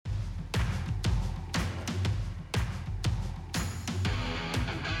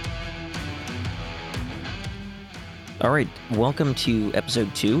All right, welcome to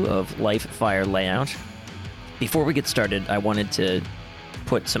episode 2 of Life Fire Layout. Before we get started, I wanted to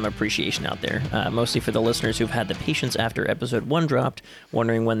put some appreciation out there, mostly for the listeners who've had the patience after episode 1 dropped,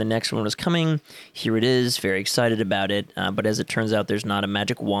 wondering when the next one was coming. Here it is, very excited about it, but as it turns out, there's not a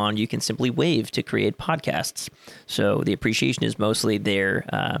magic wand you can simply wave to create podcasts. So the appreciation is mostly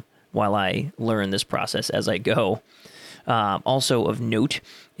there while I learn this process as I go. Also of note,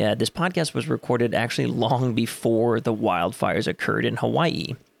 this podcast was recorded actually long before the wildfires occurred in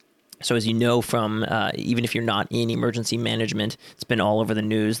Hawaii. So as you know from, even if you're not in emergency management, it's been all over the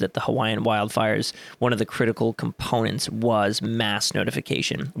news that the Hawaiian wildfires, one of the critical components was mass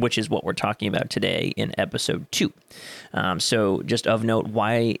notification, which is what we're talking about today in episode 2. So just of note,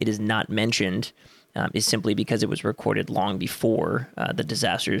 why it is not mentioned is simply because it was recorded long before the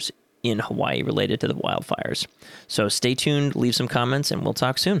disasters in Hawaii related to the wildfires. So stay tuned, leave some comments, and we'll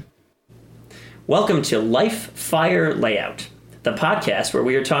talk soon. Welcome to Life Fire Layout, the podcast where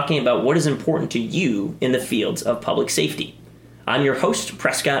we are talking about what is important to you in the fields of public safety. I'm your host,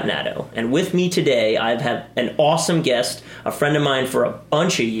 Prescott Nadeau, and with me today I've had an awesome guest, a friend of mine for a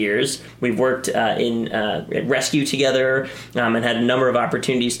bunch of years. We've worked in rescue together and had a number of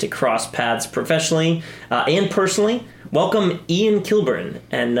opportunities to cross paths professionally and personally. Welcome, Ian Kilburn,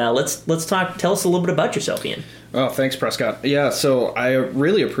 and let's talk. Tell us a little bit about yourself, Ian. Oh, thanks, Prescott. Yeah, so I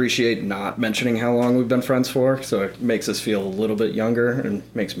really appreciate not mentioning how long we've been friends for, so it makes us feel a little bit younger and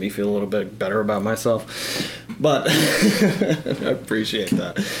makes me feel a little bit better about myself. But I appreciate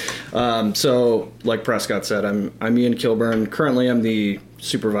that. So, like Prescott said, I'm Ian Kilburn. Currently, I'm the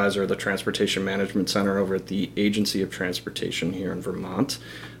supervisor of the Transportation Management Center over at the Agency of Transportation here in Vermont.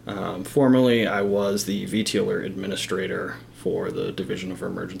 Formerly, I was the VTOLer administrator for the Division of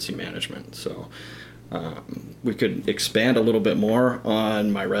Emergency Management. So we could expand a little bit more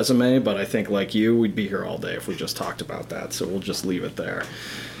on my resume, but I think like you, we'd be here all day if we just talked about that. So we'll just leave it there.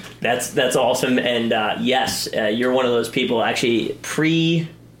 That's awesome. And yes, you're one of those people actually pre-chat,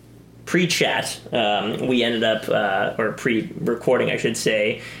 we ended up, or pre-recording, I should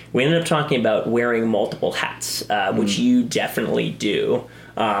say, we ended up talking about wearing multiple hats, which you definitely do.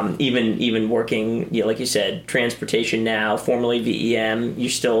 Even working, like you said, transportation now, formerly VEM, you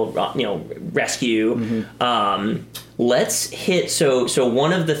still, rescue. Mm-hmm. Let's hit, so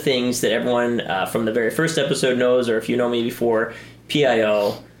one of the things that everyone from the very first episode knows, or if you know me before,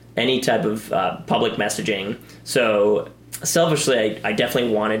 PIO, any type of public messaging. So selfishly, I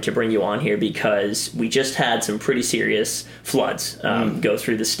definitely wanted to bring you on here because we just had some pretty serious floods go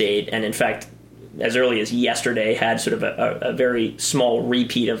through the state. And in fact, as early as yesterday, had sort of a very small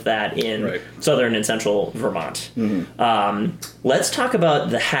repeat of that in southern and central Vermont. Mm-hmm. Let's talk about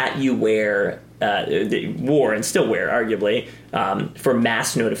the hat you wear, wore and still wear, arguably, for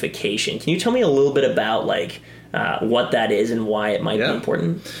mass notification. Can you tell me a little bit about what that is and why it might be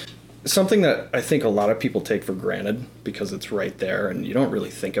important? Something that I think a lot of people take for granted because it's right there and you don't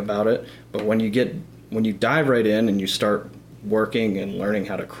really think about it. But when you dive right in and you start working and learning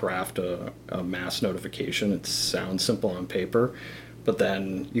how to craft a mass notification, it sounds simple on paper, but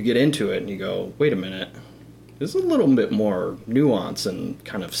then you get into it and you go, wait a minute, there's a little bit more nuance and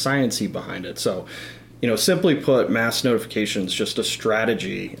kind of science-y behind it. So, simply put, mass notification is just a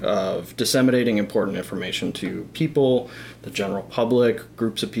strategy of disseminating important information to people, the general public,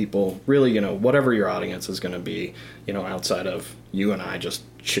 groups of people, really, whatever your audience is going to be, outside of you and I just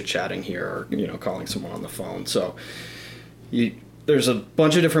chit-chatting here or, calling someone on the phone. So there's a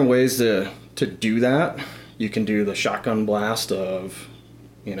bunch of different ways to do that. You can do the shotgun blast of,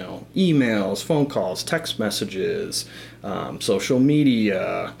 emails, phone calls, text messages, social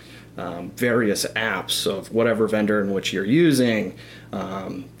media, various apps of whatever vendor in which you're using,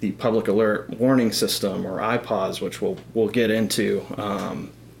 the public alert warning system or iPOS, which we'll get into,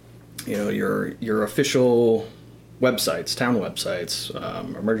 your official websites, town websites,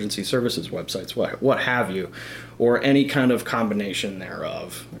 emergency services websites, what have you, or any kind of combination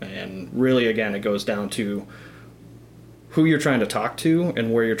thereof. And really, again, it goes down to who you're trying to talk to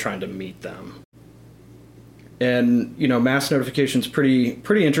and where you're trying to meet them. And, mass notification is pretty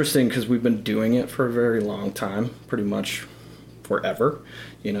interesting because we've been doing it for a very long time, pretty much forever.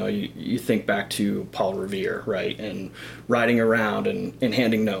 You think back to Paul Revere, right, and riding around and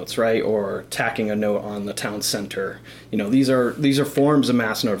handing notes, right, or tacking a note on the town center. These are forms of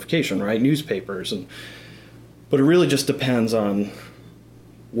mass notification, right, newspapers, but it really just depends on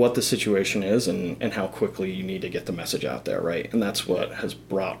what the situation is and how quickly you need to get the message out there, right? And that's what has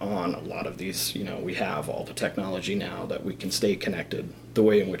brought on a lot of these, we have all the technology now that we can stay connected the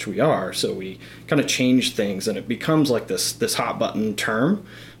way in which we are. So we kind of change things and it becomes like this hot button term,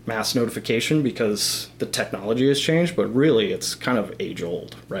 mass notification because the technology has changed, but really it's kind of age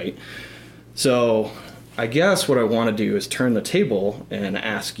old, right? So I guess what I want to do is turn the table and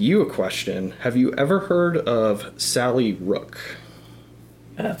ask you a question. Have you ever heard of Sally Rook?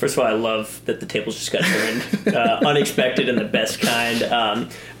 First of all, I love that the tables just got turned. Unexpected and the best kind.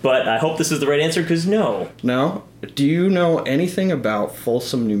 But I hope this is the right answer, because no. No? Do you know anything about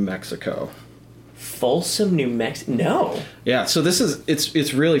Folsom, New Mexico? Folsom, New Mexico? No. Yeah, so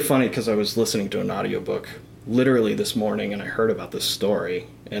it's really funny because I was listening to an audiobook literally this morning and I heard about this story,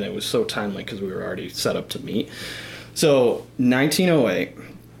 and it was so timely because we were already set up to meet. So 1908,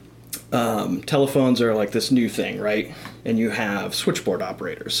 telephones are like this new thing, right? And you have switchboard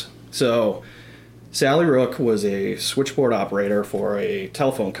operators. So Sally Rook was a switchboard operator for a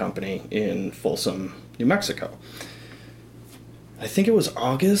telephone company in Folsom, New Mexico. I think it was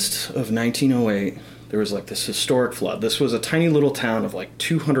August of 1908. There was like this historic flood. This was a tiny little town of like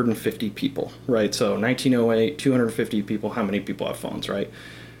 250 people, right? So 1908, 250 people. How many people have phones, right?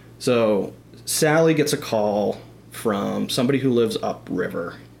 So Sally gets a call from somebody who lives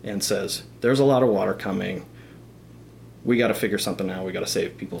upriver and says, there's a lot of water coming. We got to figure something out. We got to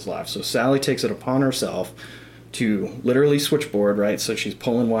save people's lives. So Sally takes it upon herself to literally switchboard, right? So she's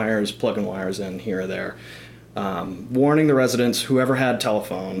pulling wires, plugging wires in here or there, warning the residents, whoever had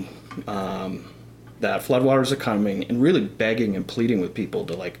telephone, that floodwaters are coming, and really begging and pleading with people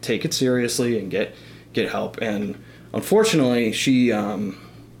to like take it seriously and get help. And unfortunately, she ended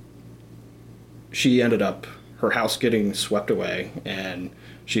up, her house getting swept away, and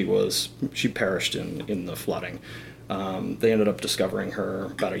she perished in the flooding. They ended up discovering her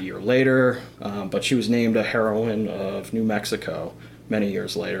about a year later, but she was named a heroine of New Mexico many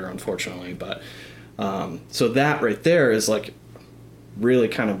years later, unfortunately. But so that right there is like really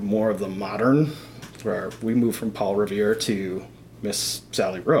kind of more of the modern, where we move from Paul Revere to Miss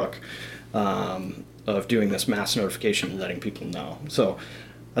Sally Rook, of doing this mass notification and letting people know. So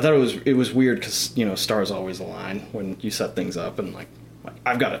I thought it was weird because, you know, stars always align when you set things up, and like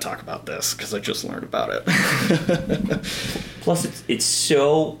I've got to talk about this because I just learned about it. Plus, it's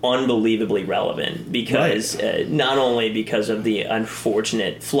so unbelievably relevant because right. Not only because of the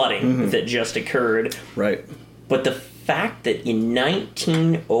unfortunate flooding that just occurred, right, but the fact that in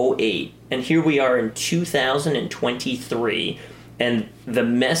 1908, and here we are in 2023, and the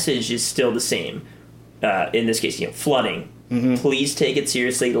message is still the same. In this case, you know, flooding. Please take it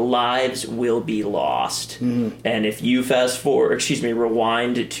seriously. Lives will be lost. And if you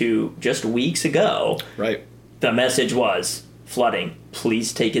rewind to just weeks ago, right, the message was flooding.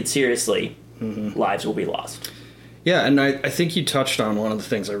 Please take it seriously. Lives will be lost. Yeah, and I think you touched on one of the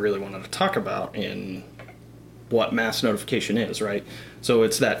things I really wanted to talk about in what mass notification is, right? So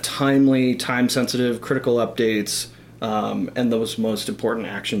it's that timely, time-sensitive, critical updates, and those most important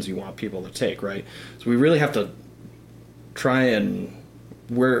actions you want people to take, right? So we really have to try and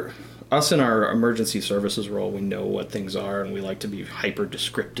us in our emergency services role, we know what things are, and we like to be hyper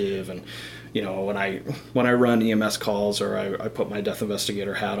descriptive. And you know, when I run EMS calls, or I put my death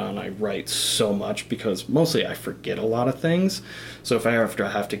investigator hat on, I write so much because mostly I forget a lot of things. So if I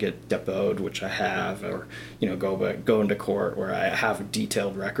have to get depoted, which I have, or you know, go into court where I have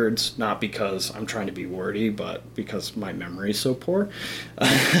detailed records, not because I'm trying to be wordy, but because my memory is so poor.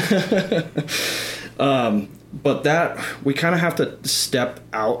 But that, we kind of have to step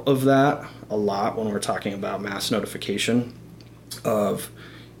out of that a lot when we're talking about mass notification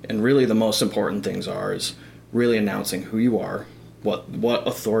and really the most important things is really announcing who you are, what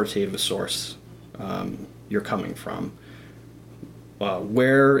authoritative source you're coming from,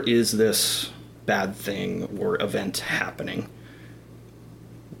 where is this bad thing or event happening,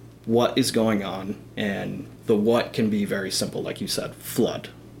 what is going on, and the what can be very simple, like you said, flood.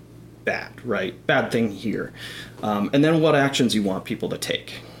 Bad, right? Bad thing here. And then what actions you want people to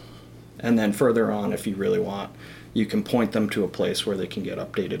take. And then further on, if you really want, you can point them to a place where they can get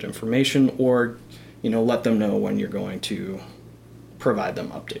updated information, or, you know, let them know when you're going to provide them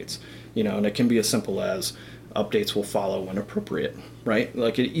updates. You know, and it can be as simple as updates will follow when appropriate, right?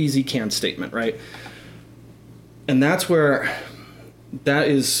 Like an easy can statement, right? And that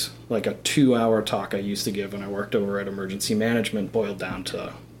is like a 2-hour talk I used to give when I worked over at Emergency Management, boiled down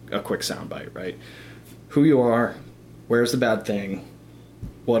to a quick soundbite, right? Who you are, where's the bad thing,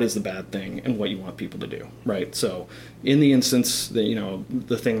 what is the bad thing, and what you want people to do, right? So in the instance that, you know,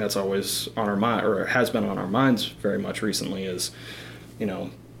 the thing that's always on our mind, or has been on our minds very much recently, is, you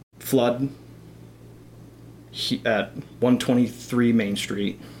know, flood at 123 Main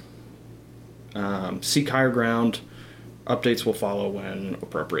Street. Seek higher ground. Updates will follow when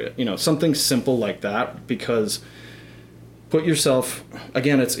appropriate. You know, something simple like that, because put yourself,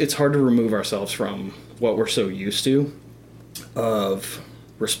 again, it's hard to remove ourselves from what we're so used to of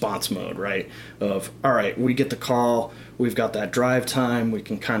response mode, right? Of, all right, we get the call, we've got that drive time, we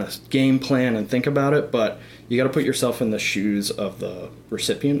can kind of game plan and think about it, but you got to put yourself in the shoes of the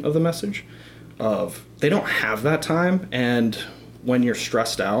recipient of the message, of they don't have that time. And when you're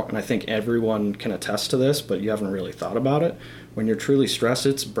stressed out, and I think everyone can attest to this, but you haven't really thought about it, when you're truly stressed,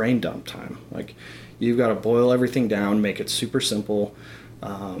 it's brain dump time. Like, you've got to boil everything down, make it super simple,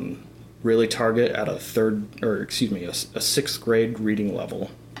 really target at a sixth grade reading level,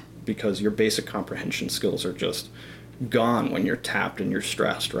 because your basic comprehension skills are just gone when you're tapped and you're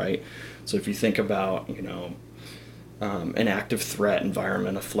stressed, right? So if you think about, an active threat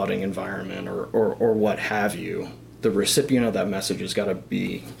environment, a flooding environment, or what have you, the recipient of that message has got to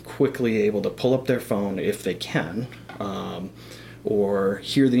be quickly able to pull up their phone if they can, or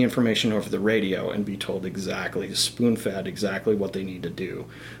hear the information over the radio and be told exactly, spoon-fed exactly what they need to do.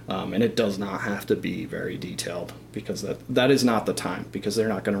 And it does not have to be very detailed, because that is not the time, because they're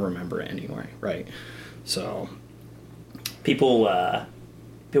not going to remember it anyway, right? So people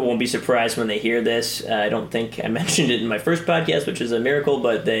won't be surprised when they hear this. I don't think I mentioned it in my first podcast, which is a miracle,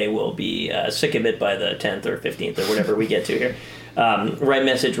 but they will be sick of it by the 10th or 15th or whatever we get to here. Right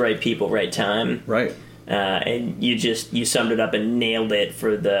message, right people, right time. Right. And you summed it up and nailed it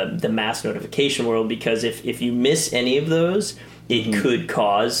for the mass notification world, because if you miss any of those, it could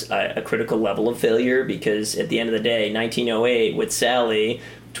cause a critical level of failure, because at the end of the day, 1908 with Sally,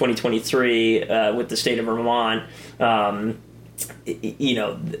 2023 with the state of Vermont,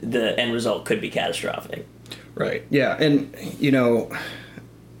 the end result could be catastrophic. Right. Yeah. And,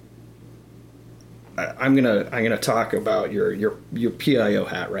 I'm gonna talk about your PIO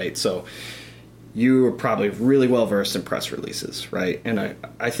hat, right? So you are probably really well versed in press releases, right? And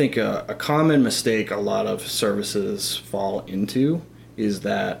I think a common mistake a lot of services fall into is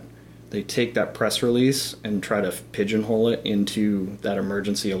that they take that press release and try to pigeonhole it into that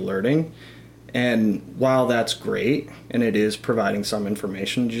emergency alerting. And while that's great, and it is providing some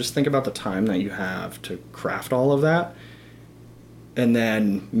information, just think about the time that you have to craft all of that, and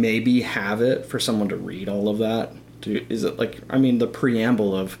then maybe have it for someone to read all of that. Is it the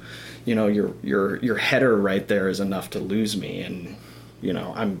preamble of, your header right there is enough to lose me, and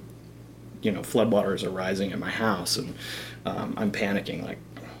floodwaters are rising in my house, and I'm panicking,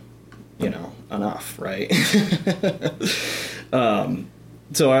 enough, right?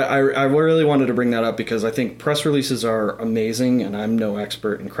 So I really wanted to bring that up, because I think press releases are amazing, and I'm no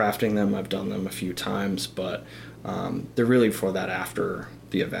expert in crafting them. I've done them a few times, but they're really for that after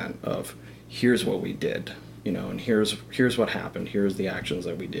the event of, here's what we did, and here's what happened, here's the actions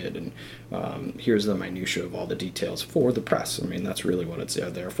that we did, and here's the minutia of all the details for the press. I mean, that's really what it's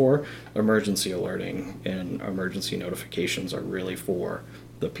there for. Emergency alerting and emergency notifications are really for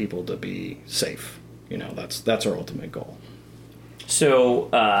the people to be safe. That's our ultimate goal. So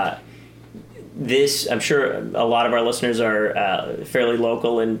this, I'm sure a lot of our listeners are fairly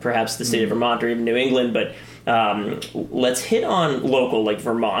local in perhaps the state of Vermont or even New England, but let's hit on local, like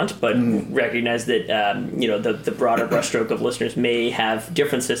Vermont, but recognize that the broader brushstroke of listeners may have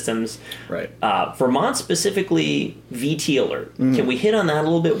different systems. Right. Vermont specifically, VT Alert. Can we hit on that a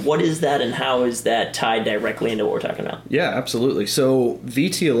little bit? What is that, and how is that tied directly into what we're talking about? Yeah, absolutely. So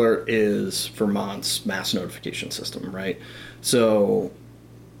VT Alert is Vermont's mass notification system, right? So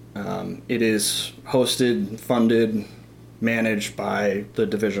it is hosted, funded, managed by the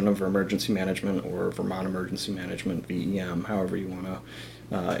Division of Emergency Management, or Vermont Emergency Management, VEM, however you want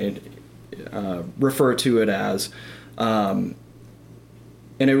to refer to it as. And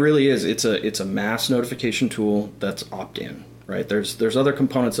it really is. It's a mass notification tool that's opt-in, right? There's other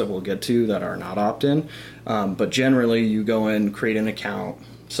components that we'll get to that are not opt-in, but generally you go in, create an account,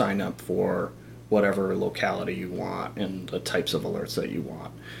 sign up for whatever locality you want and the types of alerts that you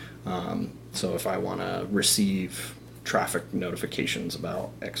want. So if I want to receive traffic notifications about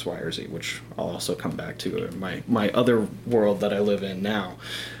X, Y, or Z, which I'll also come back to in my other world that I live in now,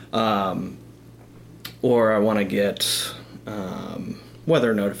 or I want to get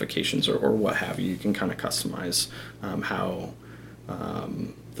weather notifications or what have you, you can kind of customize how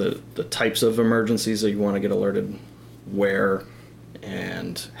the types of emergencies that you want to get alerted, where,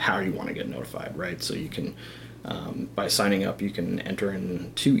 and how you want to get notified, right? So you can, by signing up, you can enter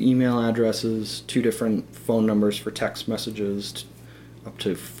in 2 email addresses, 2 different phone numbers for text messages, up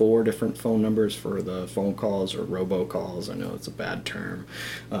to 4 different phone numbers for the phone calls or robocalls. I know it's a bad term.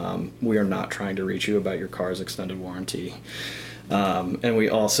 We are not trying to reach you about your car's extended warranty. And we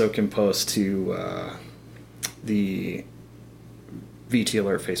also can post to the VT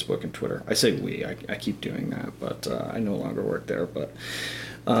Alert, Facebook, and Twitter. I say we. I keep doing that, but I no longer work there. But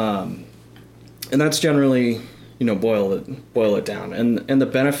and that's generally, boil it down. And the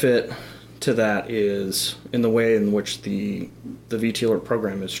benefit to that is, in the way in which the VT Alert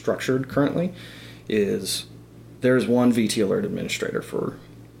program is structured currently, is there's one VT Alert administrator for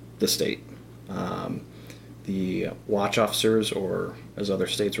the state. The watch officers, or as other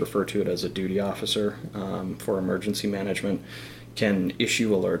states refer to it as a duty officer for emergency management, can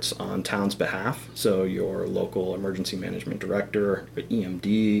issue alerts on town's behalf. So your local emergency management director,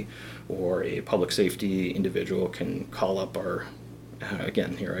 EMD, or a public safety individual can call up our,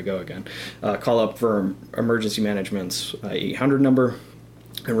 again, here I go again, call up for emergency management's 800 number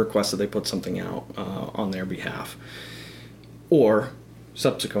and request that they put something out on their behalf. Or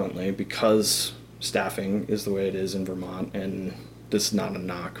subsequently, because staffing is the way it is in Vermont, and this is not a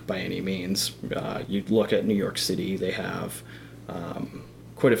knock by any means, you look at New York City, they have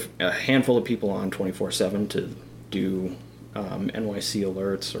quite a handful of people on 24/7 to do NYC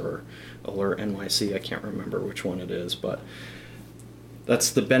alerts or Alert NYC. I can't remember which one it is, but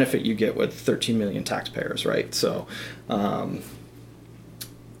that's the benefit you get with 13 million taxpayers, right? So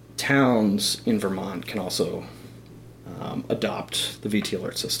towns in Vermont can also adopt the VT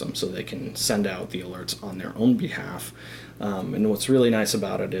Alert system, so they can send out the alerts on their own behalf. And what's really nice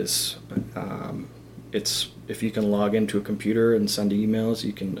about it is it's, if you can log into a computer and send emails,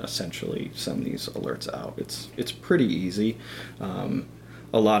 you can essentially send these alerts out. It's pretty easy.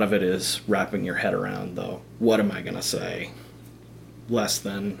 A lot of it is wrapping your head around, though, what am I going to say, less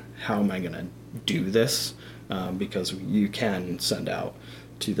than how am I going to do this, because you can send out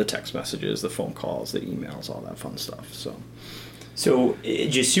to the text messages, the phone calls, the emails, all that fun stuff. So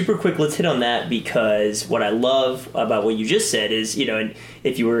just super quick, let's hit on that, because what I love about what you just said is, and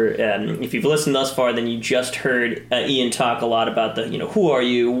if you've listened thus far, then you just heard Ian talk a lot about the, who are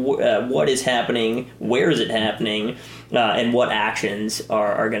you, what is happening, where is it happening, and what actions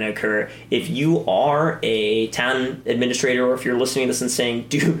are going to occur. If you are a town administrator, or if you're listening to this and saying,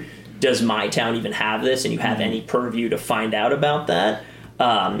 does my town even have this, and you have any purview to find out about that,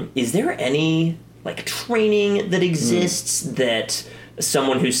 is there any training that exists that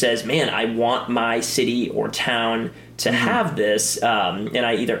someone who says, man, I want my city or town to have this, and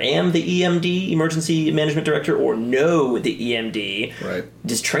I either am the EMD, Emergency Management Director, or know the EMD, right?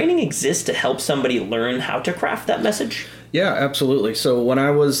 Does training exist to help somebody learn how to craft that message? Yeah, absolutely. So when I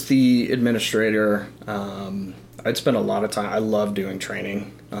was the administrator, I'd spend a lot of time. I love doing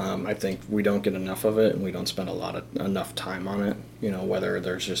training. I think we don't get enough of it, and we don't spend enough time on it. Whether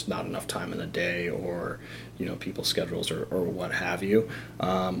there's just not enough time in the day, or people's schedules, or what have you,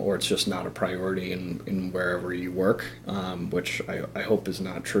 or it's just not a priority in wherever you work, which I hope is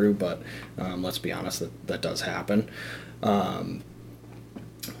not true. But let's be honest, that does happen.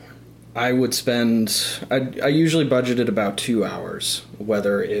 I usually budgeted about 2 hours,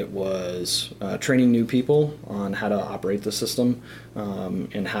 whether it was training new people on how to operate the system,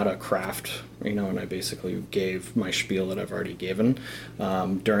 and how to craft, and I basically gave my spiel that I've already given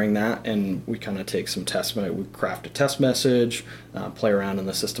during that, and we kind of take some we craft a test message, play around in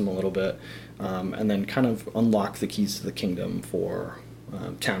the system a little bit, and then kind of unlock the keys to the kingdom for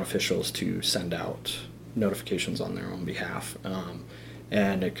town officials to send out notifications on their own behalf.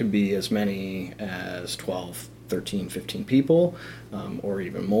 And it could be as many as 12, 13, 15 people, or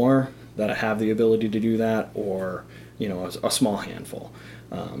even more that have the ability to do that, or a small handful.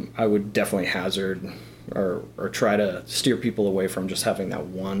 I would definitely hazard or try to steer people away from just having that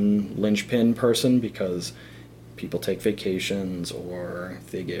one linchpin person, because people take vacations, or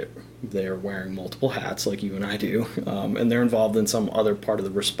they're wearing multiple hats like you and I do, and they're involved in some other part of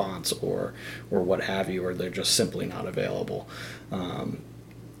the response, or what have you, or they're just simply not available.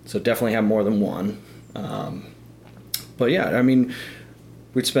 So definitely have more than one. But yeah, I mean,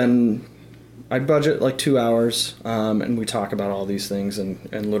 I'd budget 2 hours, and we talk about all these things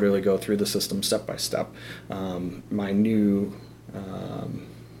and literally go through the system step by step. My new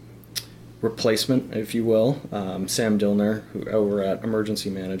replacement, if you will, Sam Dillner, who over at Emergency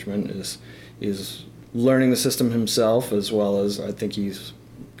Management, is learning the system himself, as well as I think he's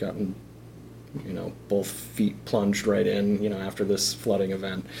gotten both feet plunged right in, after this flooding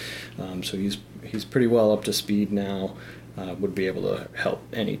event. So he's pretty well up to speed now. Would be able to help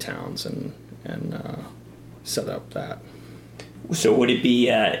any towns and set up that. So would it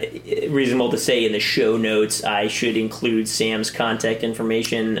be reasonable to say in the show notes I should include Sam's contact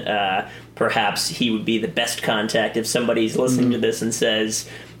information? Perhaps he would be the best contact if somebody's listening to this and says,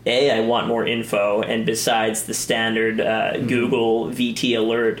 I want more info, and besides the standard Google VT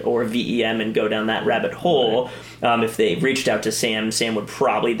alert or VEM and go down that rabbit hole, if they reached out to Sam would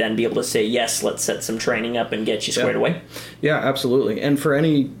probably then be able to say, yes, let's set some training up and get you squared away. Yeah, absolutely. And for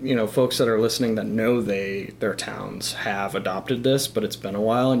any folks that are listening that know their towns have adopted this, but it's been a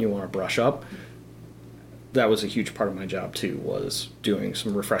while and you want to brush up, that was a huge part of my job too, was doing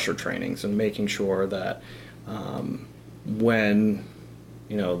some refresher trainings and making sure that when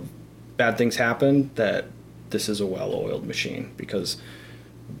bad things happen, that this is a well-oiled machine, because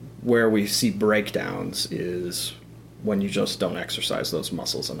where we see breakdowns is when you just don't exercise those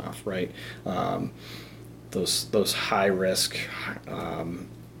muscles enough, right? Those high risk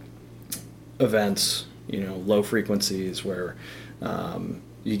events, low frequencies where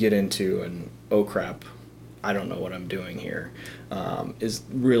you get into and, oh crap, I don't know what I'm doing here, is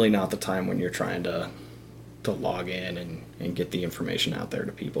really not the time when you're trying to log in and get the information out there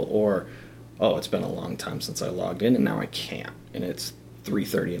to people. Or, oh, it's been a long time since I logged in and now I can't, and it's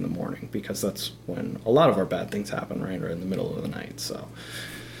 3:30 in the morning, because that's when a lot of our bad things happen, right, or in the middle of the night. So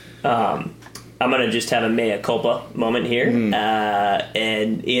I'm going to just have a mea culpa moment here.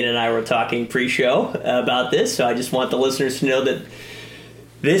 And Ian and I were talking pre-show about this, so I just want the listeners to know that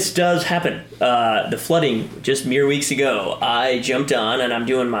this does happen. The flooding just mere weeks ago, I jumped on and I'm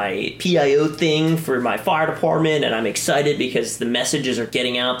doing my PIO thing for my fire department, and I'm excited because the messages are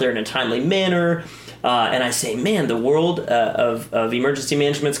getting out there in a timely manner. And I say, man, the world of emergency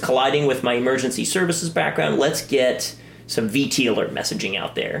management's colliding with my emergency services background. Let's get some VT alert messaging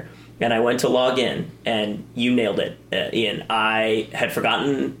out there. And I went to log in, and you nailed it, Ian. I had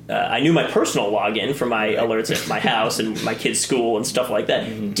forgotten, I knew my personal login for my alerts at my house and my kids' school and stuff like that.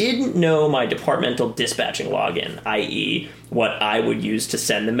 Mm-hmm. Didn't know my departmental dispatching login, i.e. what I would use to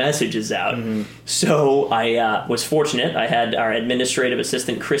send the messages out. Mm-hmm. So I was fortunate. I had our administrative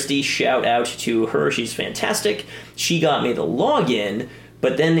assistant, Christy, shout out to her. She's fantastic. She got me the login.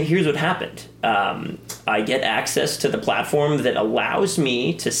 But then here's what happened. I get access to the platform that allows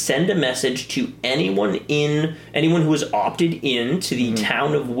me to send a message to anyone who has opted in to the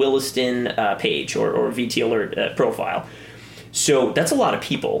Town of Williston page or VT Alert profile. So that's a lot of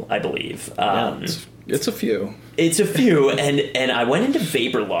people, I believe. It's a few. It's a few, and I went into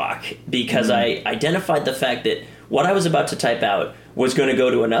VaporLock because I identified the fact that what I was about to type out was going to go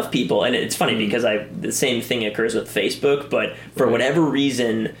to enough people. And it's funny because the same thing occurs with Facebook, but for whatever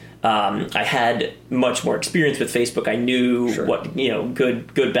reason, I had much more experience with Facebook. I knew what,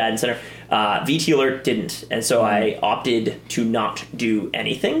 good, bad, and center. VT Alert didn't. And so I opted to not do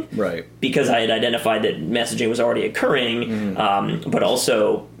anything. Right. Because I had identified that messaging was already occurring, but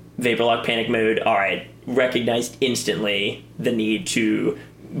also VaporLock panic mode, all right, recognized instantly the need to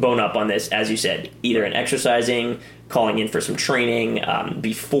bone up on this, as you said, either in exercising, calling in for some training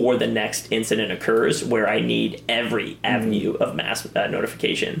before the next incident occurs, where I need every avenue of mass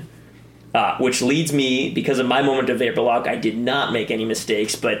notification. Which leads me, because of my moment of VaporLock, I did not make any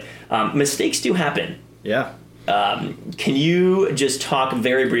mistakes, but mistakes do happen. Yeah. Can you just talk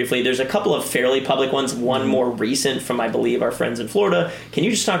very briefly? There's a couple of fairly public ones, one more recent from, I believe, our friends in Florida. Can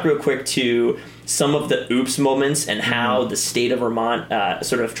you just talk real quick to some of the oops moments and how the state of Vermont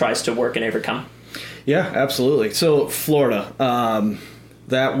sort of tries to work and overcome? Yeah, absolutely. So Florida,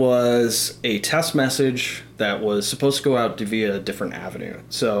 that was a test message that was supposed to go out via a different avenue.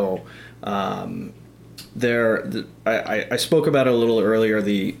 So I spoke about it a little earlier,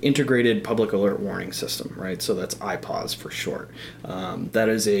 the Integrated Public Alert Warning System, right? So that's IPAWS for short. That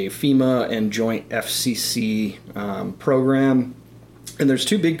is a FEMA and joint FCC program. And there's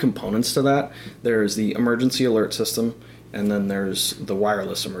two big components to that. There's the emergency alert system, and then there's the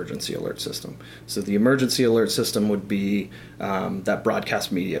wireless emergency alert system. So the emergency alert system would be that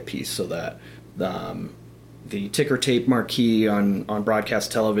broadcast media piece, so that the ticker tape marquee on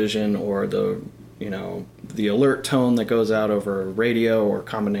broadcast television, or the alert tone that goes out over radio or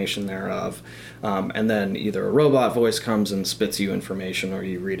combination thereof, and then either a robot voice comes and spits you information, or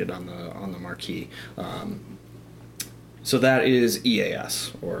you read it on the marquee. So that is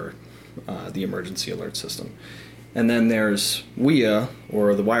EAS, or the emergency alert system. And then there's WEA,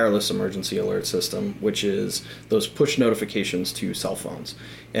 or the wireless emergency alert system, which is those push notifications to cell phones.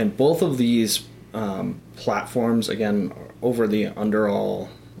 And both of these platforms, again, over the overall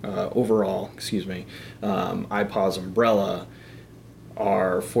IPAWS umbrella,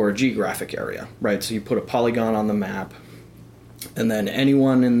 are for a geographic area, right? So you put a polygon on the map, and then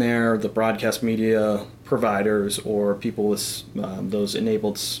anyone in there, the broadcast media providers or people with those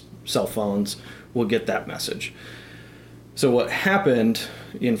enabled cell phones, will get that message. So what happened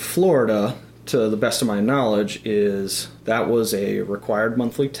in Florida to the best of my knowledge, is that was a required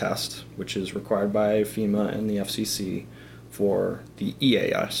monthly test, which is required by FEMA and the FCC for the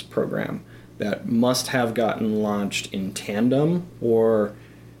EAS program, that must have gotten launched in tandem or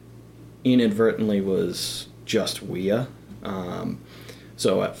inadvertently was just WIA.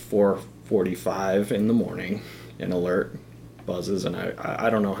 So at 4:45 in the morning, an alert buzzes, and I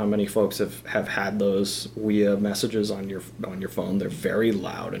don't know how many folks have had those WIA messages on your phone. They're very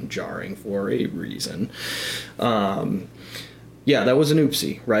loud and jarring for a reason. Yeah, that was an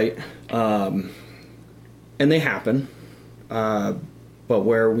oopsie, right? And they happen. But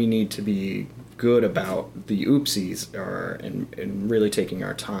where we need to be good about the oopsies are in really taking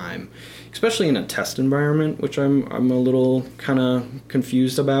our time, especially in a test environment, which I'm a little kind of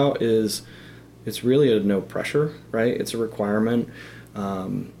confused about, is it's really a no pressure, right? It's a requirement.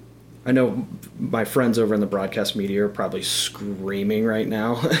 I know my friends over in the broadcast media are probably screaming right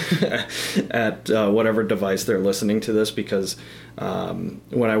now at whatever device they're listening to this, because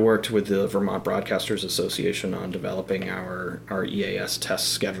when I worked with the Vermont Broadcasters Association on developing our EAS test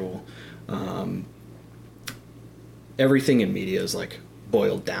schedule, everything in media is like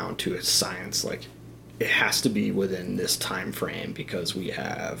boiled down to its science. Like, it has to be within this time frame because we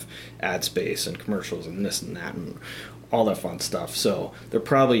have ad space and commercials and this and that and all that fun stuff. So they're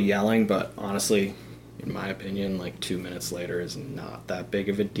probably yelling, but honestly, in my opinion, like 2 minutes later is not that big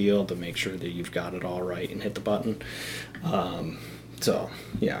of a deal to make sure that you've got it all right and hit the button. So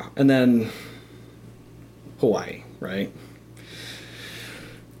yeah, and then Hawaii, right?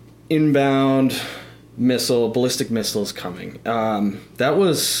 Inbound ballistic missiles coming. That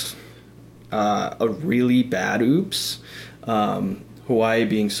was a really bad oops. Hawaii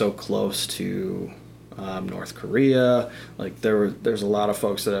being so close to North Korea, like there's a lot of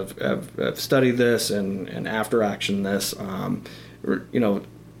folks that have studied this and after action this. You know,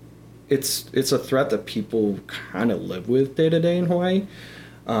 it's a threat that people kind of live with day to day in Hawaii.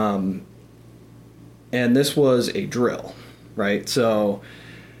 And this was a drill, right? So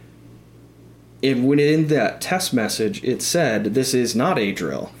within that test message, it said this is not a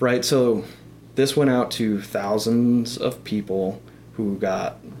drill, right? So this went out to thousands of people who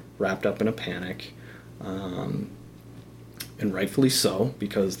got wrapped up in a panic, and rightfully so,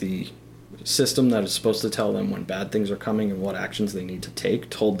 because the system that is supposed to tell them when bad things are coming and what actions they need to take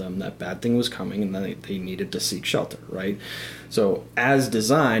told them that bad thing was coming and that they needed to seek shelter, right? So as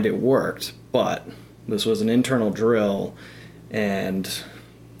designed, it worked, but this was an internal drill, and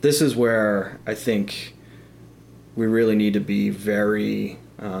this is where I think we really need to be very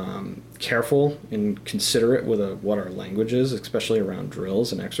careful and considerate with what our language is, especially around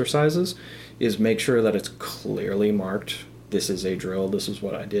drills and exercises, is make sure that it's clearly marked. This is a drill. This is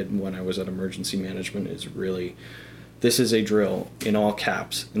what I did when I was at emergency management, is really, this is a drill in all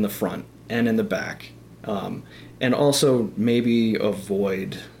caps in the front and in the back. And also maybe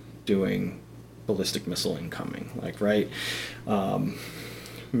avoid doing ballistic missile incoming, like, right?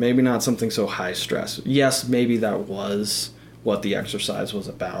 Maybe not something so high stress. Yes, maybe that was what the exercise was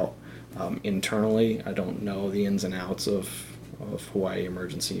about internally. I don't know the ins and outs of Hawaii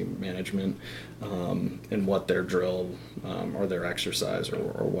emergency management and what their drill or their exercise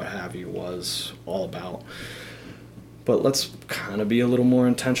or what have you was all about. But let's kind of be a little more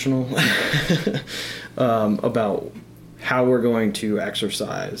intentional about how we're going to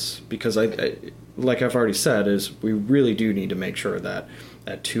exercise, because I like I've already said, is we really do need to make sure that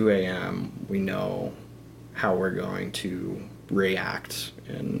at 2 a.m. we know how we're going to react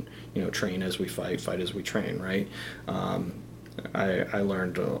and, you know, train as we fight as we train, right? I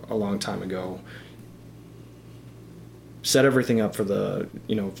learned a long time ago, set everything up for the,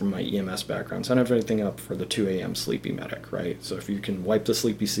 you know, from my EMS background, set everything up for the 2 a.m. sleepy medic, right? So if you can wipe the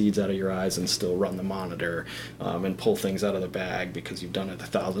sleepy seeds out of your eyes and still run the monitor and pull things out of the bag because you've done it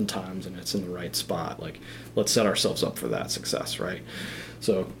 1,000 times and it's in the right spot, like, let's set ourselves up for that success, right?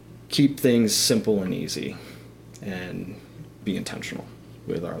 So keep things simple and easy and be intentional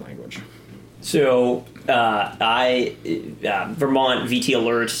with our language. So Vermont VT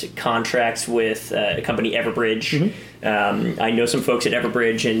Alert contracts with a company, Everbridge. Mm-hmm. I know some folks at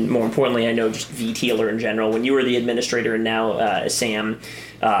Everbridge, and more importantly, I know just VT Alert in general. When you were the administrator and now Sam,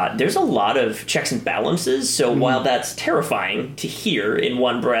 there's a lot of checks and balances. So while that's terrifying to hear in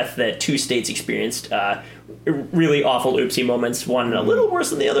one breath that two states experienced really awful oopsie moments, one a little worse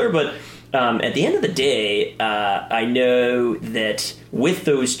than the other, but at the end of the day, I know that with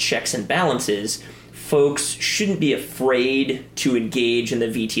those checks and balances, folks shouldn't be afraid to engage in the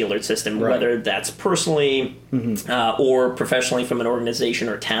VT Alert system, right, whether that's personally or professionally from an organization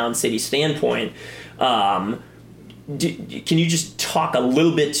or town, city standpoint. can you just talk a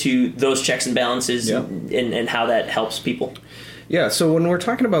little bit to those checks and balances and how that helps people? Yeah, so when we're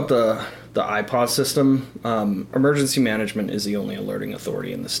talking about the IPAWS system, emergency management is the only alerting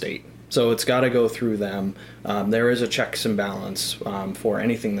authority in the state. So it's got to go through them. There is a checks and balance for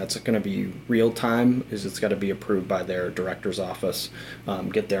anything that's going to be real time. It's got to be approved by their director's office,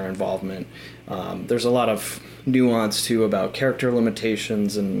 get their involvement. There's a lot of nuance too about character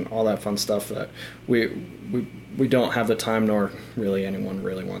limitations and all that fun stuff that we don't have the time, nor really anyone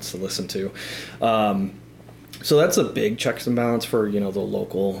really wants to listen to. So that's a big checks and balance for the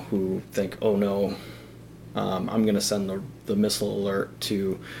local who think, oh no. I'm going to send the missile alert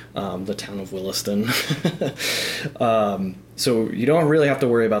to the town of Williston. So you don't really have to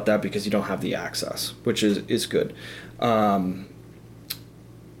worry about that because you don't have the access, which is good. And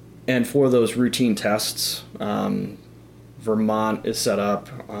for those routine tests, Vermont is set up.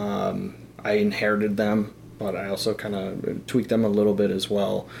 I inherited them, but I also kind of tweaked them a little bit as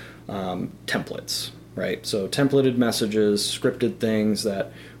well. Templates, right? So templated messages, scripted things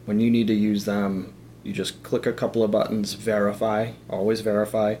that when you need to use them, you just click a couple of buttons, verify, always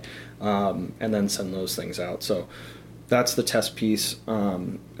verify, and then send those things out. So that's the test piece.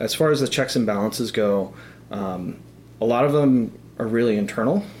 As far as the checks and balances go, a lot of them are really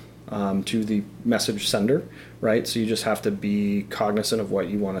internal to the message sender, right? So you just have to be cognizant of what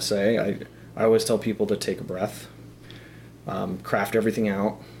you want to say. I always tell people to take a breath, craft everything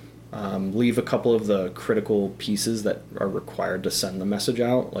out, leave a couple of the critical pieces that are required to send the message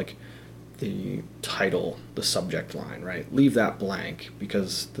out, like the title, the subject line, right? Leave that blank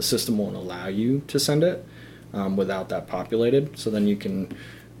because the system won't allow you to send it without that populated. So then you can,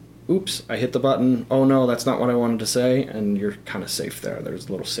 oops, I hit the button. Oh no, that's not what I wanted to say. And you're kind of safe there. There's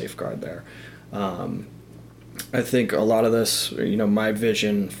a little safeguard there. I think a lot of this, my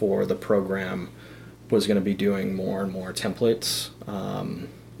vision for the program was going to be doing more and more templates,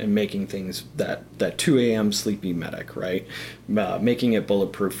 and making things that 2 a.m. sleepy medic, right? Making it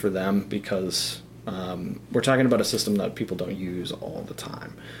bulletproof for them because we're talking about a system that people don't use all the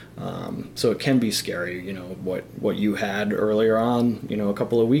time. So it can be scary, what you had earlier on, a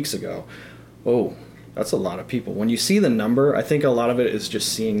couple of weeks ago. Oh, that's a lot of people. When you see the number, I think a lot of it is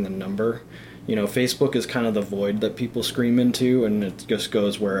just seeing the number. Facebook is kind of the void that people scream into, and it just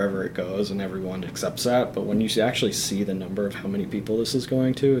goes wherever it goes, and everyone accepts that. But when you actually see the number of how many people this is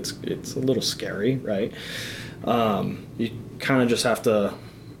going to, it's a little scary, right? You kind of just have to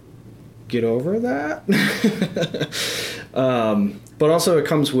get over that. But also it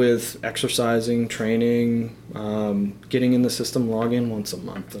comes with exercising, training, getting in the system, log in once a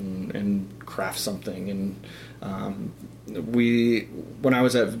month and craft something. And when I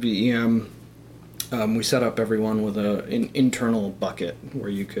was at VEM, we set up everyone with an internal bucket where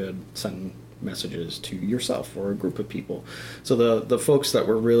you could send messages to yourself or a group of people. So the folks that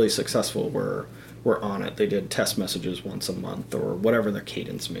were really successful were on it. They did test messages once a month or whatever their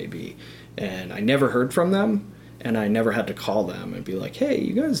cadence may be. And I never heard from them, and I never had to call them and be like, hey,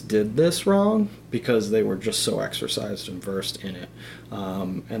 you guys did this wrong, because they were just so exercised and versed in it.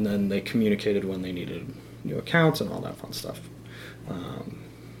 And then they communicated when they needed new accounts and all that fun stuff.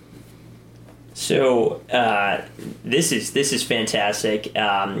 So this is fantastic.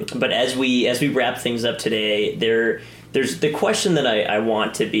 But as we wrap things up today, there's the question that I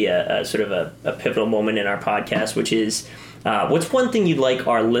want to be a sort of a pivotal moment in our podcast, which is what's one thing you'd like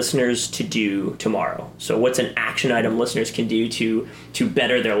our listeners to do tomorrow? So what's an action item listeners can do to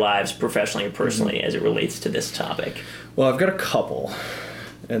better their lives professionally and personally as it relates to this topic? Well, I've got a couple.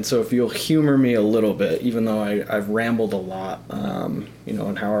 And so if you'll humor me a little bit, even though I've rambled a lot,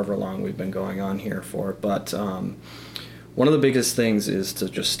 and however long we've been going on here for, but one of the biggest things is to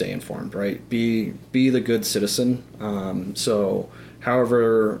just stay informed, right? Be the good citizen. So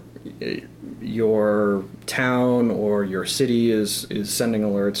however your town or your city is sending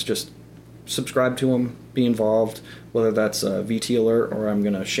alerts, just subscribe to them, be involved, whether that's a VT alert or I'm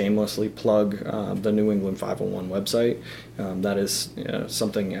going to shamelessly plug the New England 501 website. That is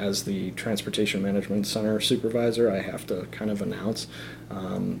something as the Transportation Management Center supervisor I have to kind of announce.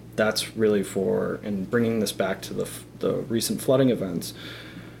 That's really and bringing this back to the recent flooding events,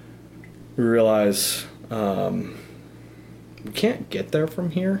 we realize we can't get there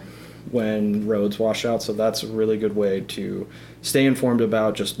from here when roads wash out, so that's a really good way to stay informed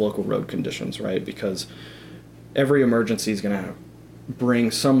about just local road conditions, right? Because every emergency is going to bring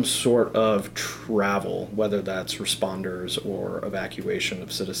some sort of travel, whether that's responders or evacuation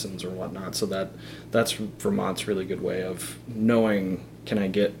of citizens or whatnot. So that's Vermont's really good way of knowing, can I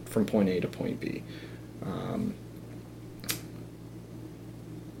get from point A to point B?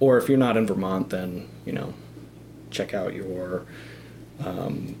 Or if you're not in Vermont, then check out your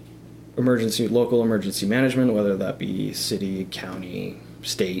local emergency management, whether that be city, county,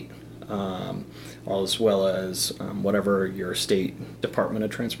 state, as well as whatever your state Department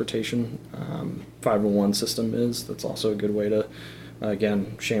of Transportation 501 system is. That's also a good way to,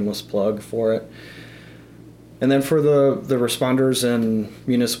 again, shameless plug for it. And then for the responders and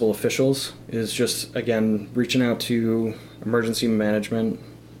municipal officials is just, again, reaching out to emergency management,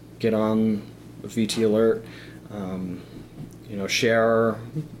 get on VT Alert, share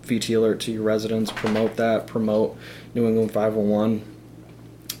VT Alert to your residents, promote New England 501.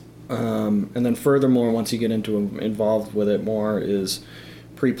 And then furthermore, once you get involved with it more, is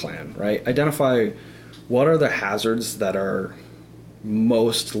pre-plan, right? Identify what are the hazards that are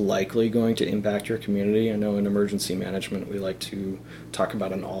most likely going to impact your community. I know in emergency management we like to talk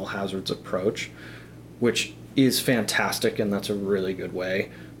about an all hazards approach, which is fantastic, and that's a really good way,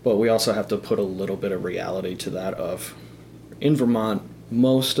 but we also have to put a little bit of reality to that of, in Vermont,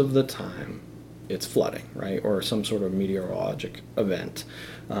 most of the time it's flooding, right, or some sort of meteorologic event.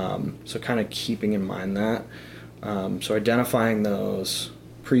 So kind of keeping in mind that. So identifying those,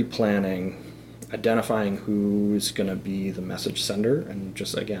 pre-planning, identifying who's going to be the message sender, and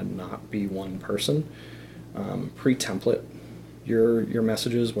just, again, not be one person. Pre-template your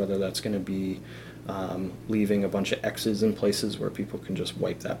messages, whether that's going to be leaving a bunch of X's in places where people can just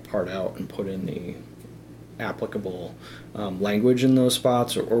wipe that part out and put in the applicable language in those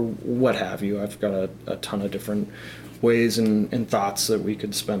spots, or what have you. I've got a ton of different ways and thoughts that we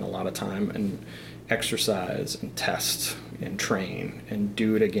could spend a lot of time and exercise and test and train and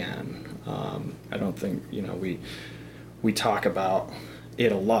do it again. I don't think, we talk about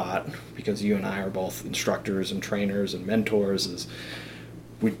it a lot because you and I are both instructors and trainers and mentors.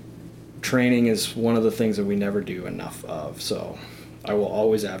 Training is one of the things that we never do enough of. So I will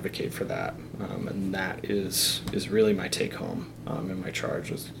always advocate for that. And that is really my take home and my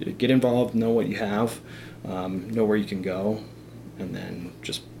charge is get involved, know what you have, know where you can go, and then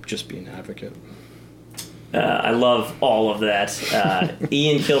just be an advocate. I love all of that.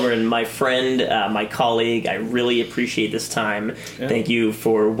 Ian Kilburn, my friend, my colleague, I really appreciate this time. Yeah. Thank you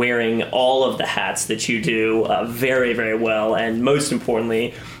for wearing all of the hats that you do very, very well. And most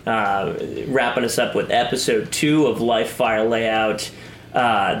importantly, wrapping us up with episode 2 of Life Fire Layout.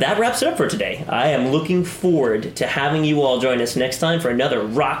 That wraps it up for today. I am looking forward to having you all join us next time for another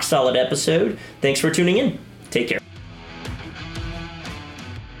rock solid episode. Thanks for tuning in. Take care.